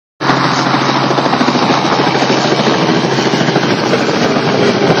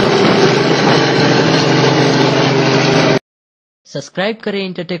Subscribe करें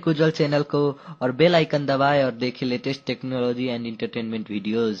इंटरटेक उज्ज्वल channel को और बेल आइकन दबाएं और देखें latest technology and entertainment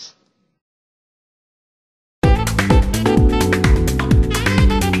videos.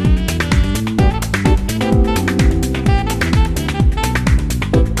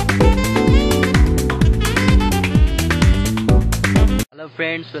 Hello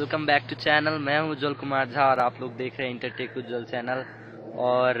friends, welcome back to channel. मैं हूं उज्ज्वल कुमार झा और आप लोग देख रहे हैं इंटरटेक उज्ज्वल चैनल।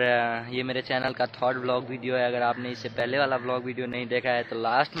 और ये मेरे चैनल का थर्ड व्लॉग वीडियो है। अगर आपने इससे पहले वाला व्लॉग वीडियो नहीं देखा है तो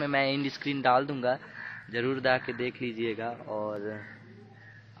लास्ट में मैं एंड स्क्रीन डाल दूंगा, ज़रूर जाके देख लीजिएगा। और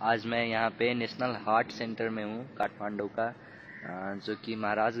आज मैं यहाँ पे नेशनल हार्ट सेंटर में हूँ, काठमांडू का, जो कि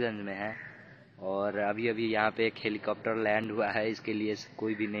महाराजगंज में है। और अभी अभी यहाँ पे एक हेलीकॉप्टर लैंड हुआ है, इसके लिए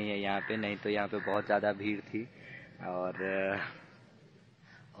कोई भी नहीं है यहाँ पे, नहीं तो यहाँ पे बहुत ज़्यादा भीड़ थी।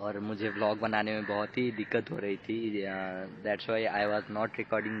 और मुझे व्लॉग बनाने में बहुत ही दिक्कत हो रही थी। That's why I was not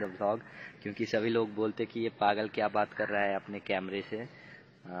recording the vlog, क्योंकि सभी लोग बोलते कि ये पागल क्या बात कर रहा है अपने कैमरे से।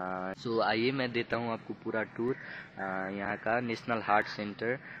 सो आइए मैं देता हूँ आपको पूरा टूर यहाँ का नेशनल हार्ट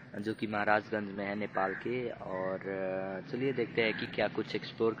सेंटर, जो कि महाराजगंज में है, नेपाल के। और चलिए देखते हैं कि क्या कुछ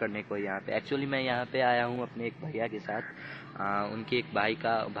एक्सप्लोर करने को यहाँ पे। एक्चुअली मैं यहाँ पे आया हूँ अपने एक भैया के साथ। उनके एक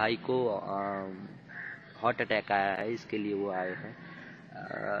भाई को हार्ट अटैक आया है, इसके लिए वो आए हैं।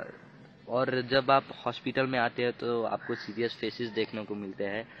 और जब आप हॉस्पिटल में आते हैं तो आपको सीरियस फेसेस देखने को मिलते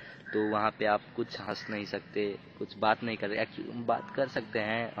हैं, तो वहाँ पे आप कुछ हंस नहीं सकते, कुछ बात नहीं कर, बात कर सकते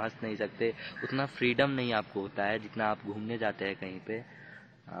हैं, हंस नहीं सकते। उतना फ्रीडम नहीं आपको होता है जितना आप घूमने जाते हैं कहीं पे।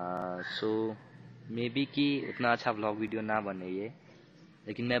 सो मे बी कि उतना अच्छा व्लॉग वीडियो ना बने ये,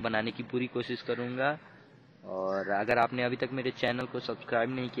 लेकिन मैं बनाने की पूरी कोशिश करूँगा। और अगर आपने अभी तक मेरे चैनल को सब्सक्राइब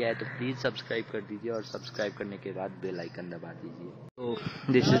नहीं किया है तो प्लीज़ सब्सक्राइब कर दीजिए, और सब्सक्राइब करने के बाद बेल आइकन दबा दीजिए।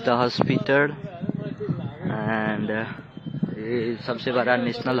 तो this is the hospital and ये सबसे बड़ा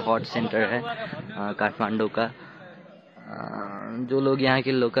नेशनल हार्ट सेंटर है काठमांडू का। जो लोग यहाँ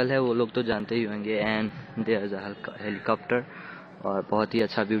के लोकल है वो लोग तो जानते ही होंगे। And there is a helicopter, और बहुत ही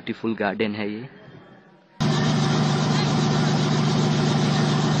अच्छा ब्यूटीफुल गार्डन है ये।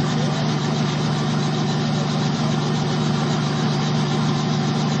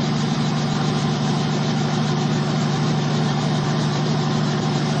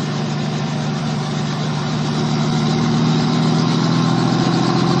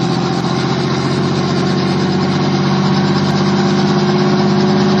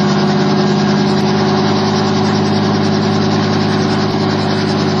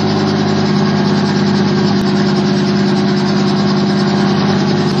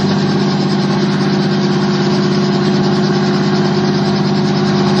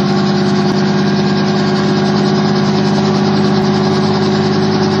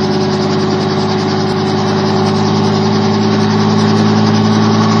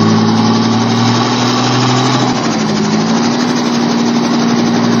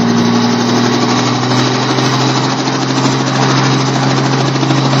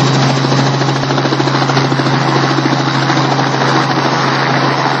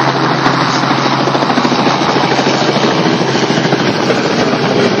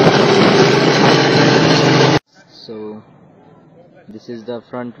 This is the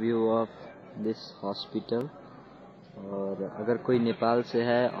front view of this hospital. और अगर कोई नेपाल से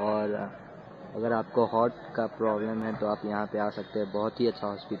है और अगर आपको हार्ट का प्रॉब्लम है तो आप यहाँ पे आ सकते हैं, बहुत ही अच्छा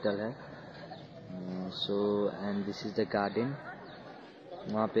हॉस्पिटल है। So and this is the garden.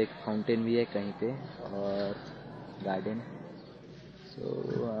 वहाँ पे एक फाउंटेन भी है कहीं पे, और गार्डन। सो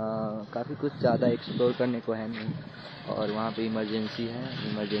काफ़ी कुछ ज़्यादा एक्सप्लोर करने को है नहीं। और वहाँ पे इमरजेंसी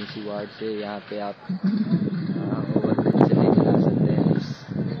है, इमरजेंसी वार्ड से यहाँ पे आप ओवरब्रिज से लेकर आ सकते हैं इस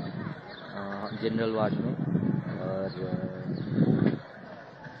जनरल वार्ड में।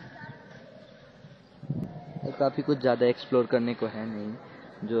 और काफ़ी कुछ ज़्यादा एक्सप्लोर करने को है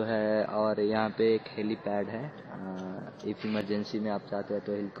नहीं जो है। और यहाँ पे एक हेलीपैड है, इफ़ इमरजेंसी में आप चाहते हैं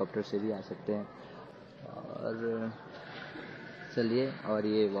तो हेलीकॉप्टर से भी आ सकते हैं। और चलिए, और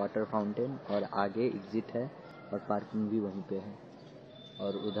ये वाटर फाउंटेन, और आगे एग्जिट है और पार्किंग भी वहीं पे है,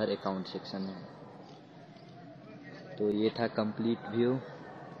 और उधर अकाउंट सेक्शन है। तो ये था कंप्लीट व्यू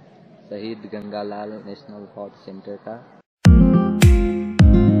शहीद गंगालाल नेशनल हार्ट सेंटर का।